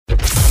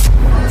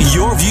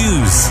Your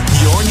views,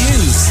 your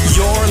news,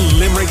 your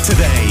Limerick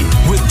Today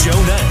with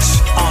Joe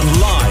Nash on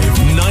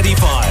Live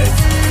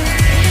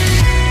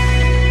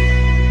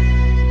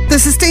 95. The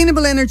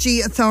Sustainable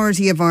Energy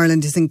Authority of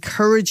Ireland is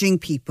encouraging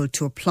people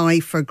to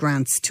apply for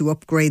grants to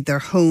upgrade their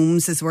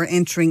homes as we're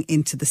entering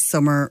into the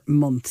summer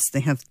months.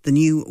 They have the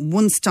new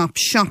one-stop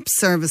shop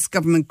service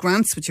government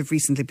grants, which have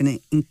recently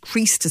been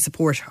increased to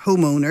support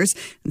homeowners.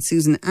 And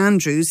Susan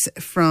Andrews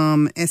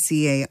from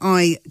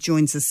SEAI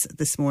joins us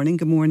this morning.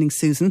 Good morning,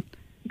 Susan.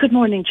 Good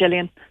morning,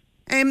 Gillian.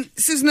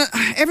 Susan,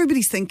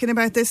 everybody's thinking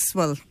about this.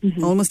 Well,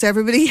 almost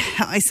everybody,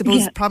 I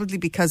suppose, probably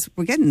because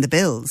we're getting the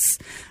bills.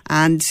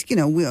 And, you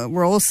know,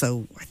 we're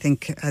also, I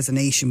think, as a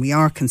nation, we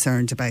are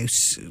concerned about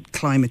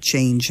climate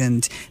change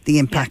and the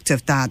impact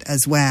of that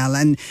as well.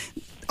 And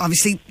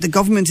obviously, the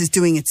government is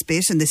doing its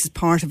bit, and this is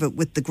part of it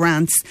with the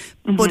grants.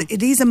 But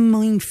it is a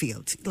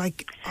minefield.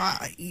 Like,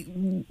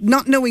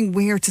 not knowing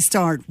where to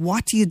start.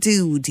 What do you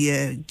do? Do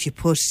you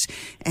put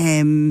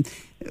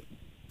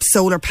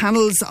solar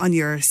panels on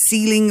your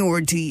ceiling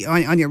or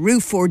on your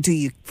roof, or do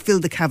you fill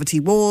the cavity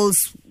walls?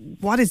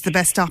 What is the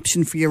best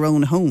option for your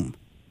own home?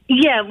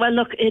 Yeah, well,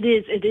 look, it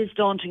is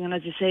daunting, and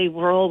as you say,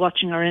 we're all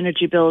watching our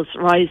energy bills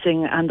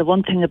rising. And the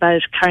one thing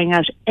about carrying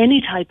out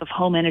any type of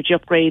home energy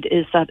upgrade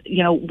is that,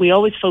 you know, we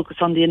always focus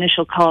on the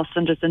initial cost,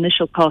 and there's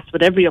initial cost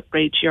with every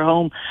upgrade to your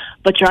home,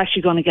 but you're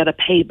actually going to get a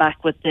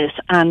payback with this.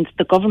 And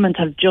the government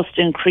have just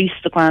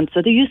increased the grant,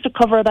 so they used to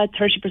cover about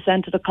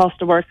 30% of the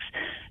cost of works.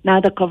 Now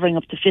they're covering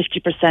up to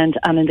 50%,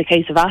 and in the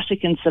case of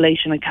attic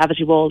insulation and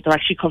cavity walls, they're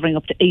actually covering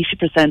up to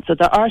 80%. So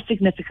there are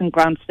significant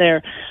grants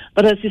there.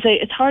 But as you say,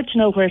 it's hard to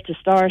know where to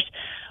start.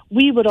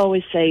 We would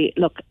always say,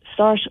 look,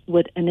 start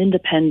with an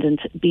independent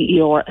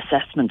BER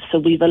assessment. So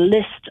we have a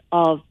list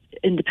of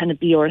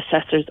independent BER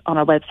assessors on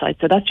our website.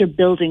 So that's your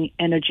building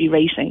energy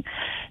rating.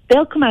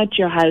 They'll come out to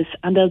your house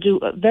and they'll do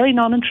very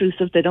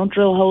non-intrusive. They don't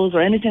drill holes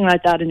or anything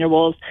like that in your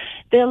walls.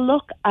 They'll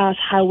look at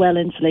how well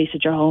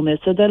insulated your home is.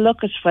 So they'll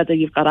look at whether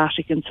you've got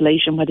attic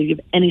insulation, whether you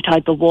have any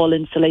type of wall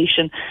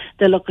insulation.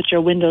 They'll look at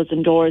your windows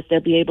and doors. They'll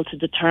be able to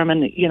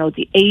determine, you know,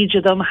 the age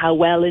of them, how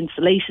well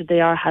insulated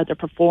they are, how they're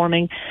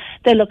performing.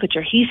 They'll look at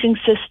your heating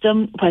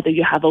system, whether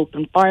you have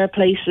open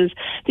fireplaces.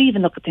 They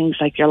even look at things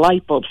like your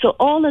light bulb. So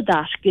all of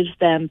that gives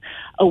them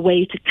a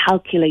way to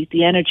calculate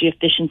the energy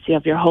efficiency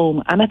of your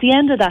home. And at the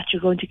end of that,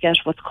 you're going to get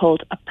what's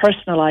called a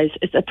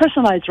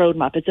personalised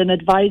roadmap. It's an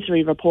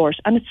advisory report,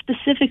 and it's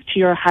specific to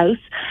your house,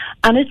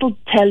 and it'll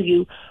tell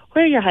you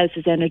where your house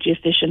is energy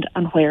efficient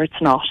and where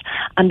it's not.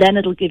 And then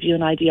it'll give you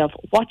an idea of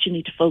what you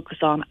need to focus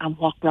on and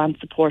what grant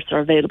supports are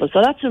available.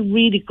 So that's a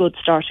really good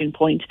starting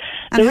point.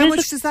 And how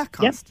much does that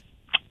cost? Yep.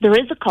 There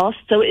is a cost.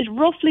 So it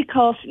roughly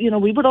costs, you know,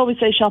 we would always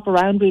say shop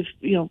around.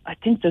 I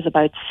think there's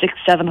about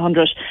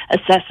 600-700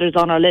 assessors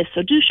on our list.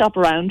 So do shop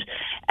around.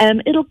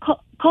 It'll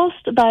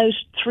cost about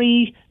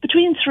between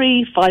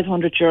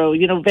 €300-500,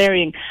 you know,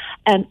 varying.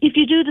 If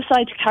you do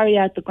decide to carry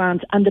out the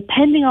grant, and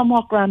depending on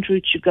what grant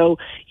route you go,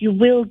 you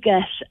will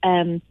get,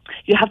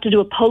 you have to do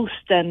a post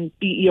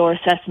BER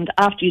assessment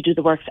after you do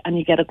the works, and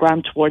you get a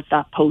grant towards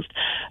that post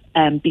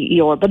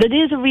BER. But it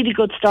is a really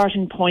good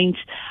starting point.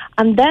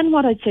 And then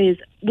what I'd say is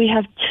we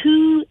have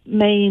two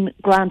main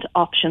grant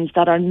options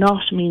that are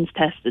not means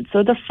tested.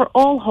 So they're for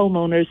all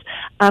homeowners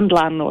and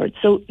landlords.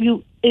 So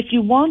if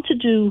you want to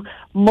do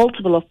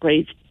multiple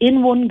upgrades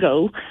in one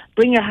go,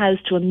 bring your house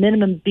to a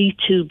minimum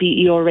B2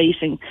 BER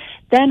rating,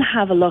 then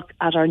have a look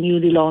at our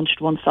newly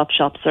launched one-stop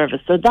shop service.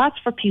 So that's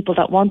for people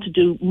that want to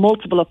do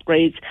multiple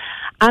upgrades.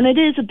 And it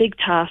is a big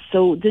task.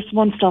 So this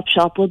one-stop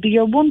shop will be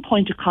your one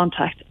point of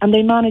contact, and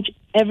they manage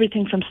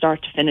everything from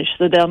start to finish.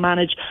 So they'll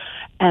manage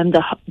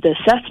the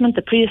assessment,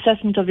 the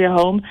pre-assessment of your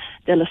home.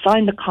 They'll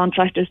assign the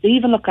contractors. They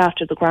even look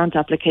after the grant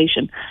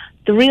application.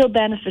 The real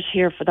benefit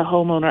here for the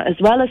homeowner, as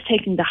well as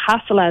taking the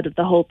hassle out of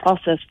the whole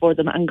process for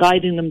them and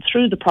guiding them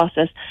through the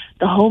process,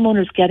 the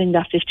homeowner's getting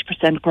that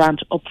 50%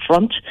 grant up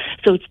front.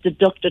 So it's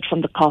deducted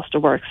from the cost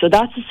of work. So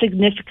that's a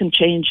significant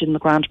change in the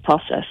grant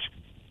process.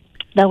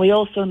 Now, we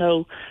also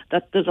know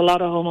that there's a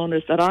lot of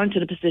homeowners that aren't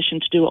in a position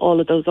to do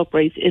all of those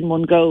upgrades in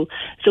one go.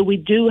 So we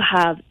do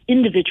have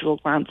individual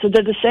grants. So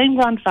they're the same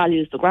grant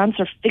values. The grants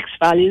are fixed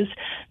values.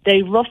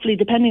 They roughly,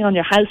 depending on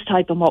your house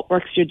type and what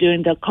works you're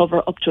doing, they'll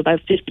cover up to about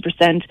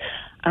 50%.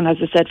 And as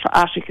I said, for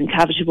attic and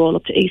cavity wall,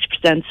 up to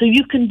 80%. So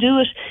you can do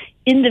it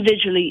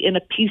individually in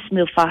a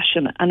piecemeal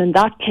fashion. And in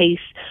that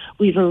case,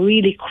 we have a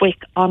really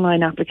quick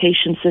online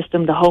application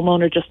system. The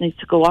homeowner just needs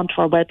to go onto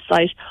our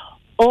website.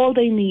 All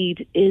they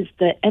need is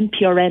the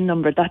MPRN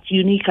number, that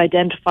unique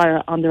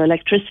identifier on their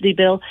electricity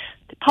bill.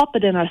 They pop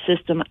it in our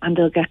system and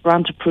they'll get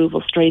grant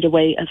approval straight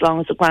away, as long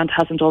as the grant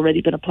hasn't already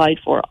been applied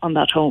for on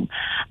that home.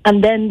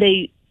 And then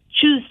they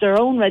choose their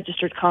own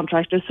registered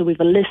contractors. So we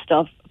have a list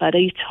of about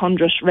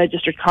 800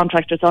 registered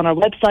contractors on our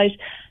website.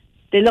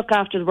 They look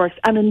after the works,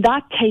 and in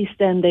that case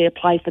then they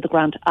apply for the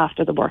grant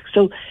after the work.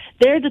 So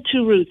they're the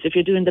two routes. If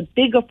you're doing the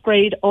big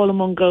upgrade all in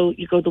one go,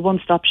 you go the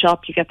one-stop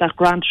shop, you get that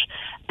grant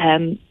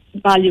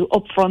value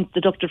up front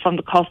deducted from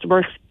the cost of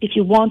works. If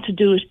you want to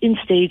do it in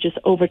stages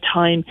over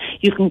time,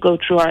 you can go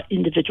through our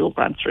individual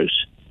grants route.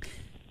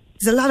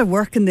 There's a lot of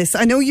work in this.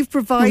 I know you're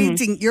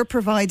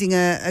providing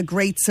a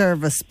great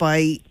service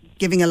by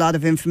giving a lot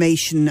of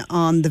information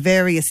on the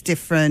various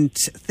different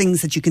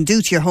things that you can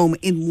do to your home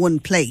in one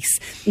place.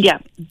 Yeah.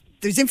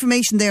 There's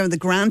information there on the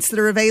grants that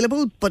are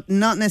available, but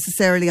not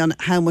necessarily on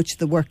how much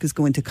the work is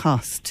going to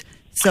cost.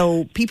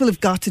 So people have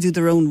got to do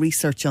their own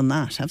research on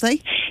that, have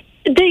they?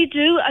 They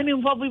do. I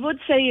mean, what we would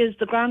say is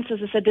the grants, as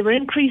I said, they were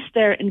increased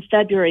there in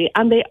February,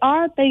 and they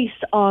are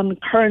based on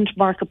current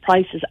market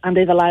prices, and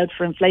they've allowed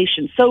for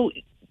inflation. So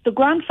the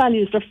grant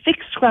values, they're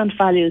fixed grant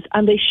values,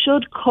 and they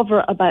should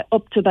cover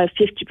up to about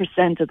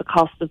 50% of the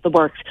cost of the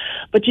works.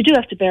 But you do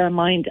have to bear in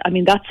mind, I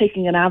mean, that's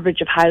taking an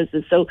average of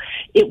houses, so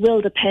it will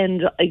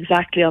depend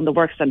exactly on the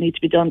works that need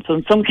to be done. So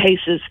in some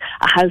cases,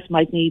 a house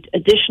might need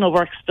additional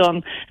works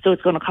done, so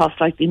it's going to cost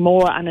slightly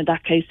more, and in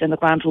that case, then the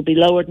grant will be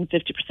lower than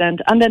 50%.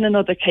 And then in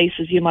other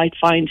cases, you might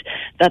find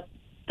that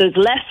there's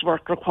less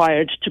work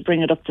required to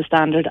bring it up to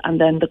standard,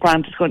 and then the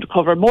grant is going to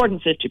cover more than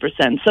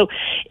 50%. So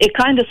it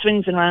kind of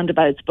swings and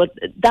roundabouts, but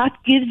that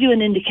gives you an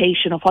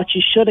indication of what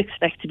you should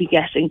expect to be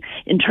getting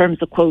in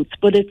terms of quotes.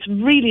 But it's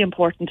really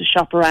important to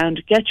shop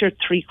around, get your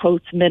 3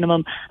 quotes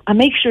minimum, and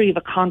make sure you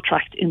have a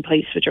contract in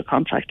place with your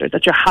contractor,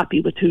 that you're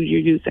happy with who you're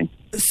using.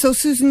 So,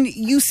 Susan,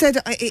 you said,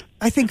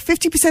 I think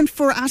 50%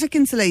 for attic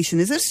insulation,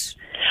 is it?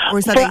 Or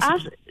is that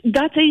 80%?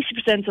 That's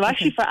 80%. So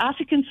actually for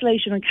attic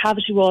insulation and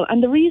cavity wall,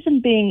 and the reason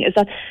being is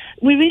that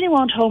we really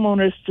want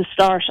homeowners to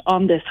start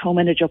on this home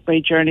energy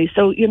upgrade journey.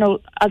 So, you know,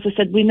 as I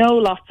said, we know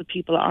lots of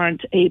people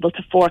aren't able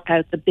to fork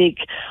out the big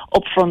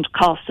upfront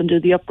costs and do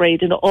the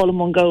upgrade all in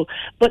one go.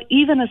 But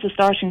even as a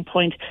starting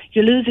point,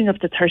 you're losing up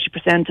to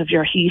 30% of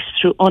your heat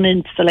through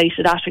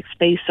uninsulated attic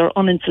space or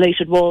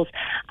uninsulated walls.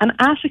 And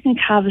attic and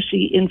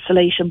cavity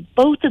insulation,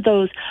 both of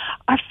those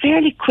are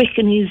fairly quick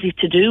and easy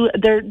to do.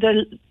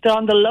 They're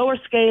on the lower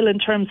scale in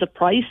terms of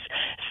price,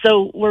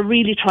 so we're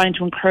really trying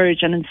to encourage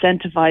and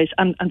incentivise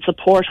and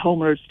support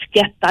homeowners to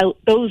get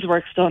those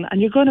works done,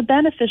 and you're going to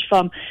benefit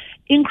from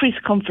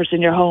increased comfort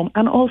in your home,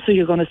 and also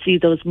you're going to see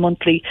those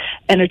monthly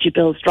energy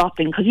bills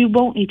dropping because you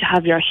won't need to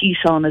have your heat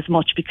on as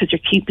much because you're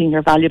keeping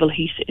your valuable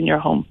heat in your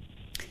home.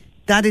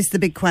 That is the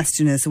big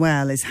question as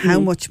well, is how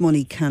much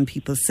money can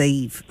people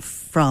save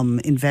from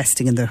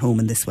investing in their home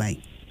in this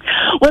way?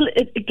 Well,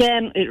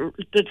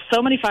 there's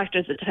so many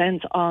factors. It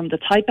depends on the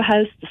type of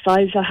house, the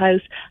size of the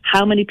house,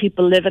 how many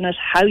people live in it,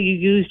 how you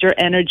used your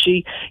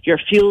energy, your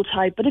fuel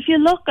type. But if you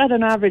look at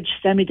an average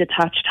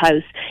semi-detached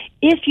house,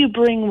 if you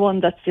bring one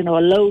that's, you know, a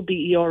low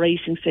BER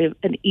rating, say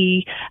an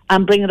E,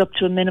 and bring it up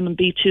to a minimum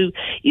B2,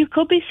 you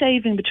could be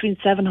saving between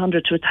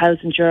 €700 to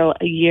 €1,000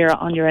 a year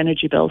on your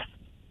energy bills.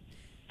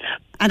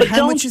 And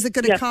how much is it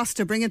going to cost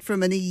to bring it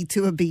from an E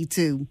to a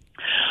B2?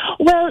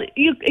 Well,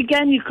 you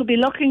could be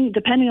looking,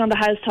 depending on the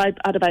house type,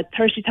 at about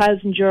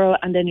 €30,000,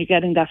 and then you're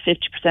getting that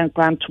 50%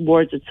 grant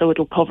towards it, so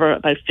it'll cover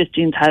about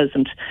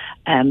 15,000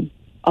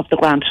 of the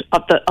grant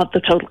of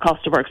the total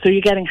cost of work. So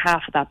you're getting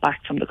half of that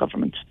back from the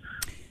government.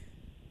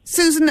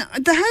 Susan,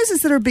 the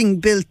houses that are being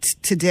built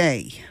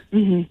today,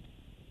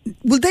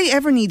 will they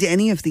ever need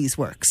any of these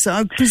works? So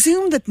I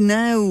presume that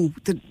now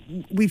that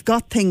we've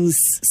got things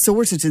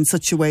sorted in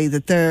such a way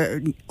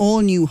that all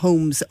new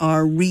homes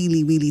are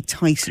really, really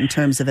tight in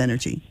terms of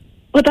energy.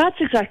 Well, that's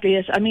exactly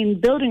it. I mean,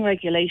 building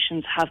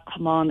regulations have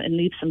come on in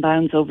leaps and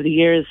bounds over the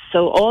years.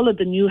 So all of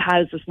the new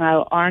houses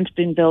now aren't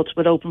being built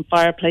with open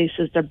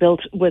fireplaces. They're built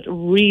with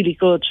really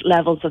good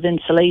levels of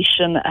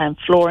insulation and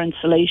floor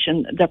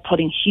insulation. They're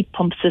putting heat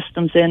pump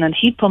systems in, and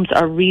heat pumps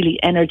are really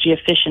energy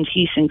efficient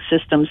heating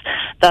systems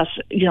that,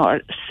 you know, are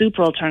a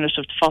super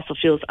alternative to fossil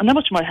fuels. And they're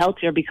much more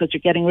healthier because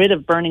you're getting rid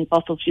of burning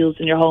fossil fuels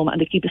in your home,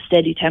 and they keep a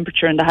steady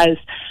temperature in the house.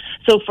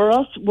 So for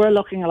us, we're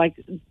looking at like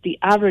the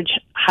average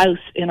house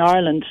in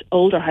Ireland,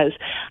 older house,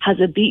 has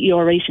a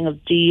BER rating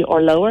of D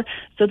or lower.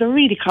 So they're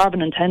really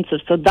carbon intensive.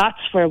 So that's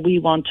where we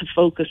want to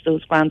focus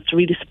those grants, to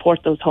really support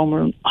those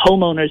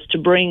homeowners to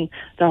bring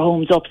their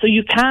homes up. So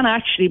you can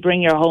actually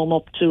bring your home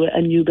up to a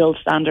new build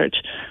standard.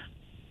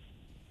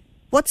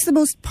 What's the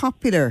most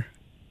popular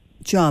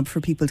job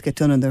for people to get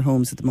done in their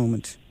homes at the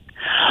moment?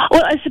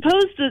 Well, I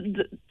suppose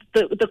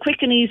the quick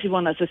and easy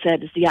one, as I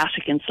said, is the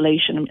attic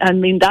insulation. I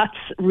mean, that's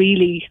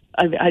really,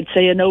 I'd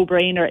say, a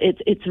no-brainer.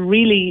 It's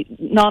really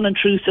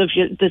non-intrusive.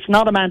 There's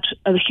not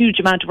a huge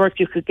amount of work.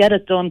 You could get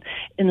it done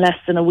in less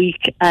than a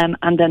week, and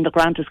then the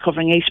grant is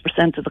covering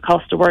 80% of the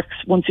cost of works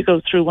once you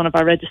go through one of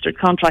our registered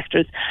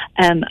contractors,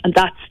 and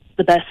that's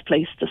the best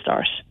place to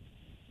start.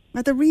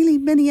 Are there really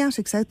many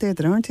attics out there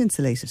that aren't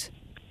insulated?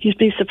 You'd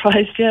be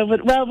surprised, yeah.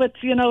 But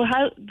you know,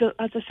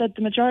 as I said,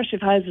 the majority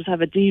of houses have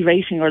a D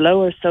rating or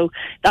lower, so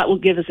that will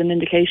give us an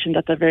indication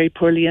that they're very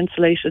poorly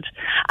insulated.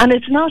 And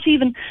it's not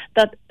even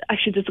that,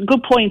 actually, that's a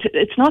good point.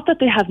 It's not that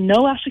they have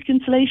no attic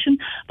insulation,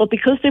 but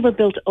because they were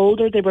built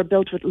older, they were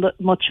built with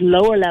much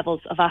lower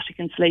levels of attic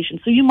insulation.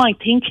 So you might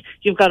think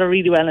you've got a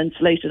really well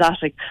insulated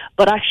attic,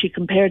 but actually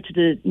compared to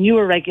the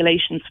newer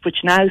regulations, which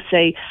now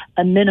say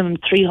a minimum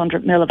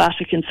 300 mil of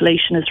attic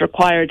insulation is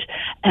required,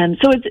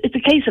 so it's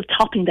a case of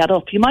topping that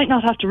up. You might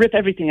not have to rip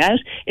everything out.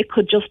 It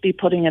could just be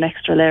putting an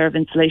extra layer of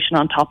insulation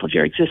on top of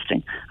your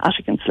existing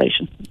attic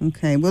insulation.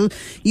 Okay, well,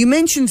 you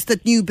mentioned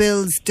that new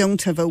builds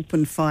don't have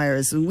open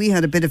fires, and we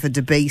had a bit of a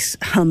debate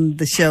on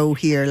the show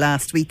here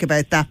last week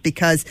about that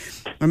because,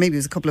 or maybe it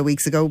was a couple of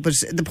weeks ago, but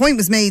the point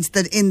was made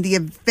that in the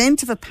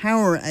event of a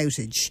power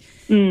outage,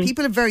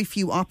 people have very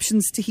few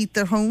options to heat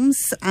their homes,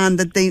 and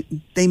that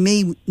they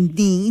may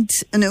need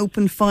an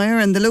open fire.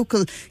 And the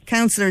local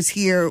councillors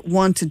here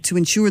wanted to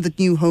ensure that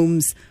new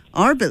homes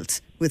are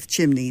built with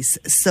chimneys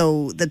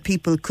so that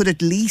people could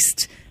at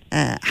least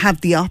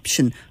have the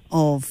option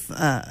of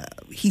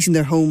heating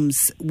their homes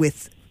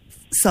with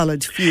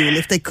solid fuel.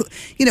 If they could,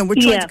 we're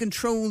trying to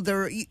control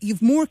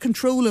you've more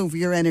control over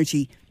your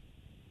energy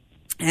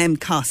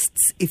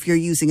costs if you're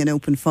using an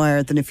open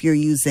fire than if you're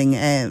using,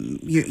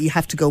 you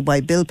have to go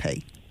by bill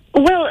pay.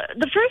 Well,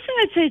 the first thing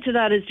I'd say to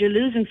that is you're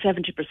losing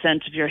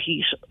 70% of your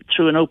heat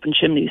through an open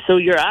chimney. So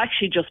you're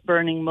actually just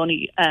burning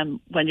money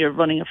when you're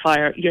running a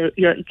fire.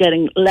 You're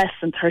getting less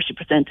than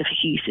 30% of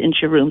heat into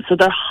your room. So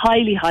they're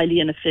highly, highly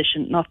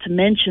inefficient, not to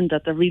mention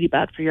that they're really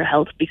bad for your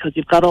health because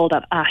you've got all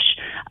that ash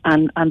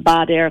and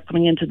bad air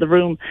coming into the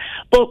room.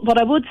 But what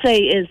I would say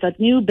is that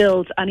new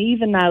builds, and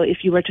even now if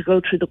you were to go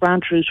through the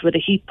grant route with a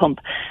heat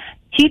pumps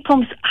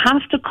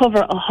have to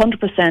cover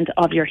 100%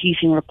 of your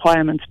heating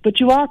requirements, but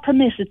you are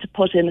permitted to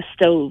put in a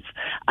stove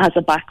as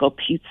a backup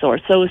heat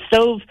source. So a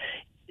stove,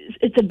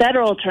 it's a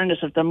better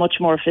alternative. They're much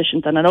more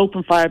efficient than an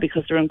open fire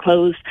because they're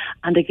enclosed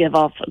and they give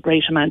off a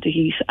great amount of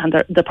heat, and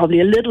they're probably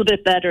a little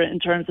bit better in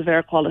terms of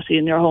air quality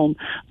in your home.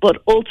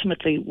 But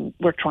ultimately,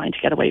 we're trying to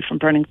get away from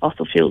burning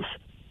fossil fuels.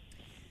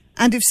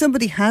 And if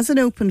somebody has an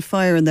open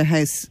fire in their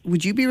house,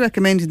 would you be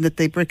recommending that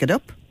they brick it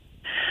up?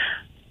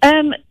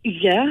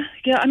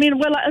 Yeah. I mean,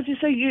 well, as you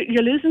say,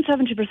 you're losing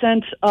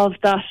 70% of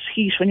that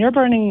heat when you're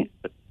burning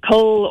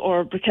coal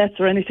or briquettes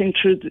or anything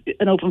through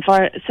an open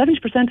fire. 70%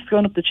 is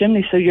going up the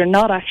chimney, so you're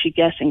not actually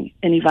getting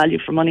any value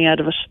for money out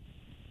of it.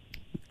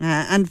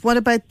 And what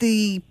about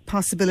the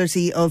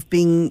possibility of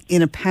being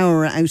in a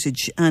power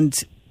outage and,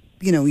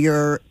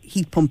 your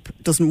heat pump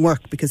doesn't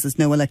work because there's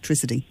no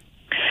electricity?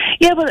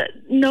 Yeah, well,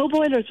 no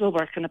boilers will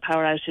work in a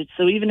power outage.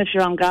 So even if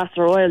you're on gas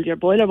or oil, your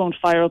boiler won't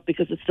fire up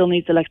because it still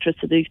needs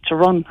electricity to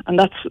run. And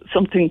that's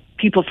something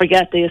people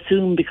forget. They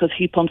assume because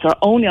heat pumps are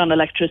only on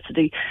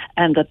electricity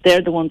and that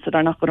they're the ones that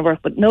are not going to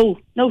work. But no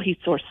heat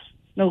source,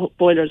 no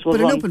boilers will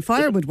run. But an open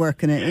fire would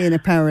work in a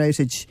power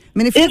outage. I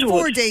mean, if you have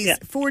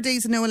 4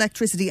 days of no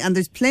electricity, and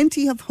there's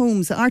plenty of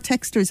homes, our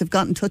texters have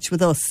got in touch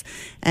with us,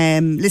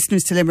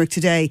 listeners to Limerick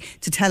Today,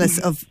 to tell us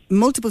of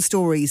multiple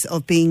stories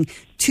of being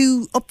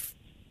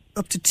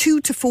up to 2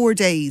 to 4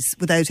 days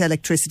without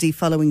electricity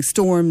following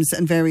storms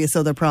and various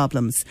other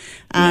problems.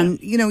 And,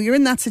 you're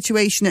in that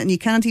situation and you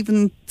can't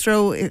even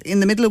throw,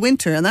 in the middle of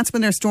winter, and that's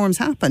when their storms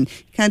happen,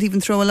 you can't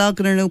even throw a log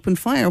on an open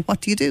fire.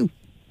 What do you do?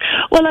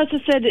 Well, as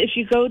I said, if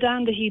you go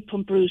down the heat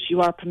pump route,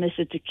 you are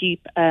permitted to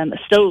keep a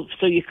stove,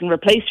 so you can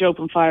replace your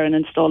open fire and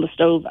install a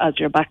stove as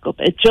your backup.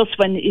 It's just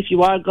if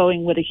you are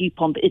going with a heat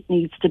pump, it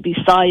needs to be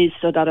sized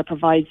so that it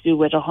provides you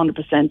with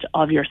 100%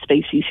 of your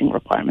space heating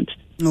requirement.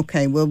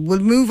 Okay, well, we'll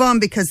move on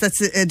because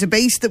that's a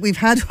debate that we've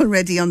had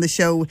already on the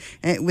show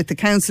with the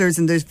councillors,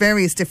 and there's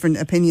various different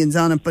opinions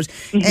on it. But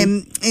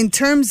in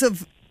terms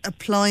of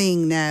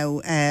applying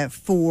now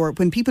for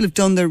when people have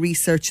done their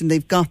research and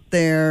they've got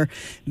their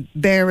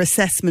bare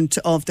assessment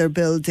of their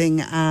building,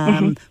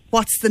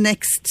 what's the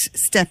next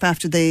step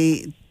after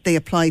they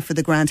apply for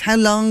the grant? How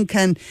long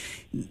can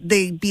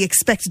they be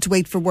expected to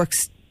wait for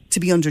works to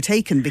be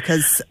undertaken?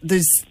 Because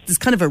there's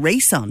kind of a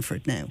race on for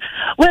it now.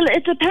 Well,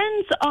 it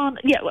depends on,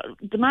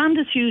 demand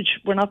is huge.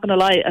 We're not going to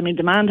lie. I mean,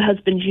 demand has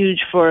been huge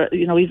for,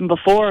 even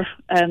before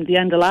the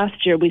end of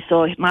last year, we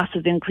saw a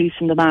massive increase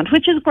in demand,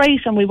 which is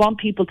great, and we want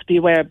people to be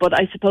aware. But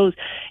I suppose,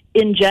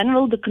 in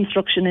general, the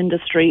construction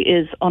industry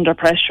is under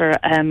pressure,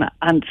 and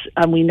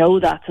we know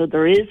that. So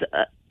there is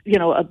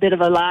a bit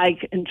of a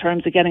lag in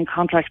terms of getting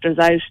contractors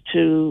out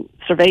to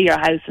survey your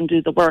house and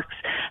do the works.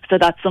 So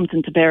that's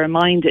something to bear in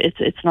mind.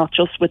 It's not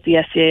just with the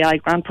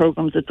SCAI grant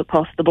programs, it's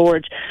across the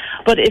board.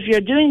 But if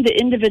you're doing the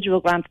individual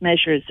grant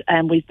measures,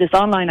 with this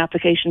online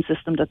application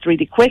system that's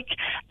really quick,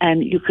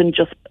 and you can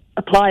just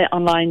apply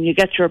online, you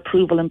get your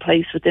approval in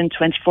place within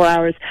 24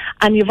 hours,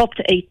 and you've up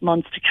to 8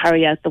 months to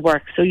carry out the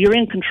work. So you're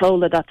in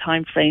control of that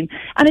time frame.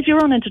 And if you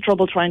run into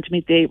trouble trying to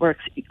meet the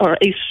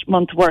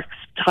 8-month works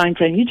time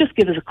frame, you just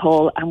give us a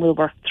call and we'll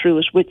work through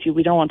it with you.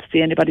 We don't want to see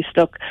anybody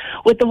stuck.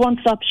 With the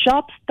one-stop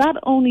shops, that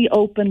only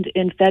opened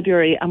in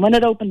February, and when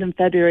it opened in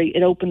February,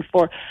 it opened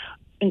for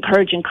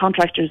encouraging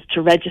contractors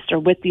to register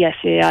with the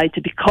SCAI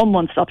to become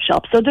one-stop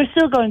shops. So they're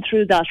still going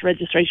through that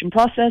registration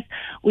process.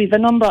 We've a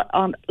number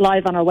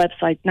live on our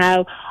website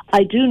now.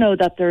 I do know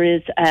that there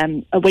is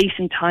a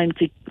waiting time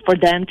for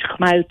them to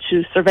come out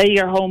to survey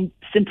your home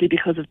simply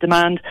because of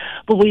demand.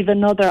 But we've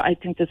another, I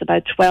think there's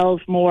about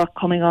 12 more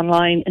coming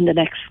online in the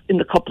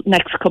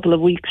next couple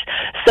of weeks.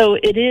 So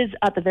it is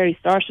at the very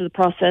start of the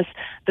process.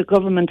 The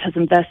government has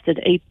invested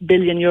 €8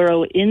 billion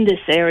in this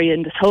area,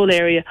 in this whole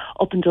area,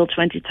 up until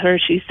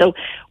 2030. So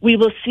we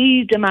will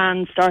see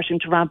demand starting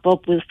to ramp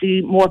up. We'll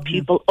see more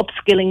people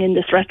upskilling in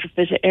this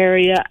retrofit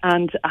area,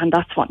 and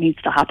that's what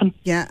needs to happen.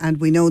 Yeah, and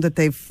we know that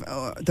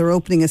they're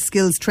opening a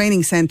skills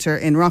training centre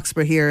in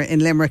Roxburgh here in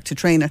Limerick to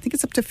train, I think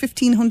it's up to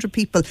 1,500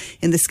 people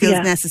in the skills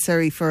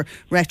necessary for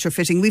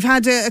retrofitting. We've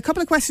had a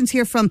couple of questions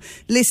here from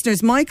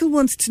listeners. Michael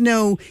wants to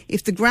know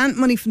if the grant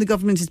money from the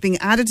government is being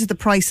added to the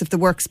price of the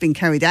works being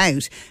carried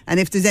out, and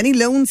if there's any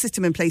loan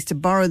system in place to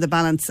borrow the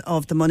balance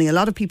of the money. A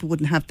lot of people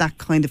wouldn't have that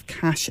kind of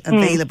cash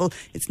available.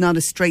 It's not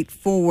as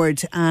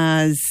straightforward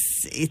as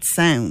it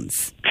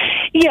sounds.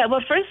 Yeah,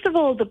 well, first of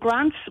all, the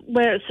grants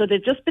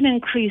they've just been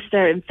increased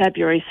there in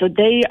February. So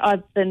they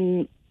have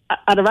been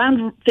at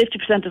around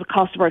 50% of the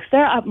cost of works.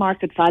 They're at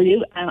market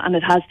value, and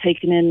it has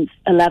taken in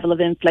a level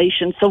of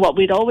inflation. So what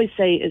we'd always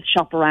say is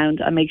shop around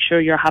and make sure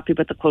you're happy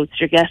with the quotes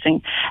you're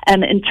getting.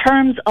 In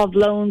terms of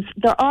loans,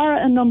 there are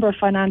a number of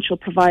financial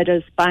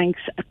providers, banks,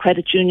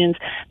 credit unions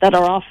that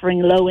are offering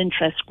low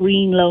interest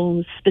green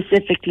loans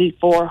specifically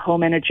for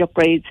home energy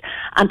upgrades.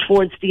 And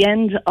towards the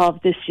end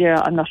of this year,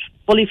 I'm not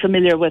fully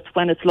familiar with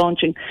when it's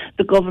launching,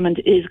 the government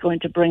is going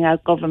to bring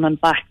out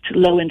government-backed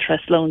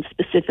low-interest loans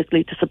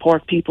specifically to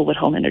support people with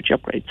home energy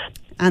upgrades.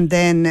 And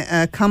then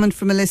a comment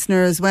from a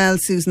listener as well,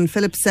 Susan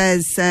Phillips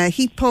says,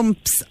 heat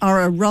pumps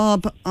are a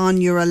rob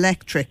on your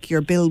electric,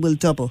 your bill will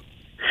double.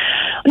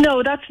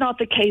 No, that's not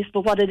the case.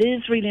 But what it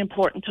is really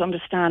important to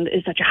understand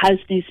is that your house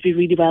needs to be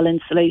really well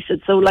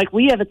insulated. So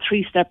we have a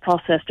 3-step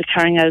process to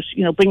carrying out,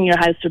 bringing your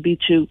house to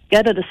B2,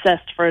 get it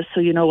assessed first so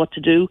you know what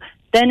to do,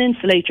 then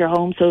insulate your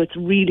home so it's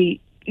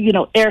really,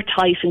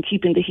 airtight and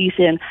keeping the heat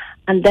in,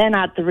 and then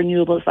add the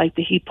renewables like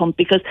the heat pump,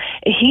 because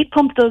a heat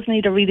pump does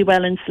need a really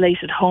well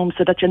insulated home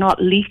so that you're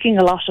not leaking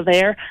a lot of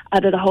air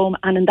out of the home,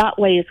 and in that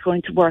way it's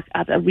going to work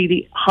at a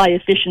really high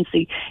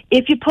efficiency.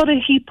 If you put a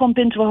heat pump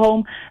into a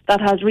home that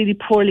has really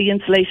poorly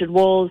insulated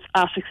walls,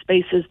 attic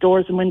spaces,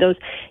 doors and windows,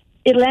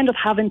 it'll end up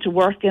having to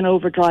work in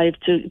overdrive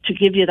to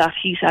give you that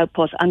heat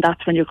output, and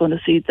that's when you're going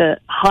to see the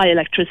high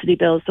electricity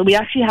bills. So we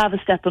actually have a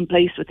step in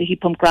place with the heat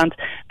pump grant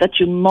that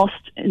you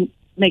must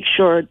make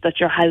sure that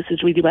your house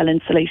is really well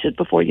insulated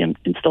before you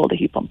install the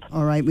heat pump.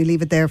 All right, we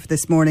leave it there for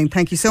this morning.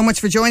 Thank you so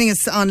much for joining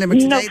us on Limerick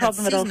Today. No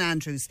problem at all. Susan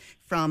Andrews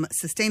from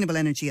Sustainable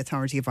Energy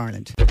Authority of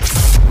Ireland.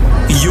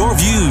 Your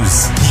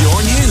views,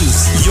 your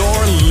news,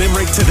 your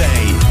Limerick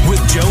Today with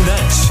Joe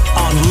Nash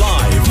on Live.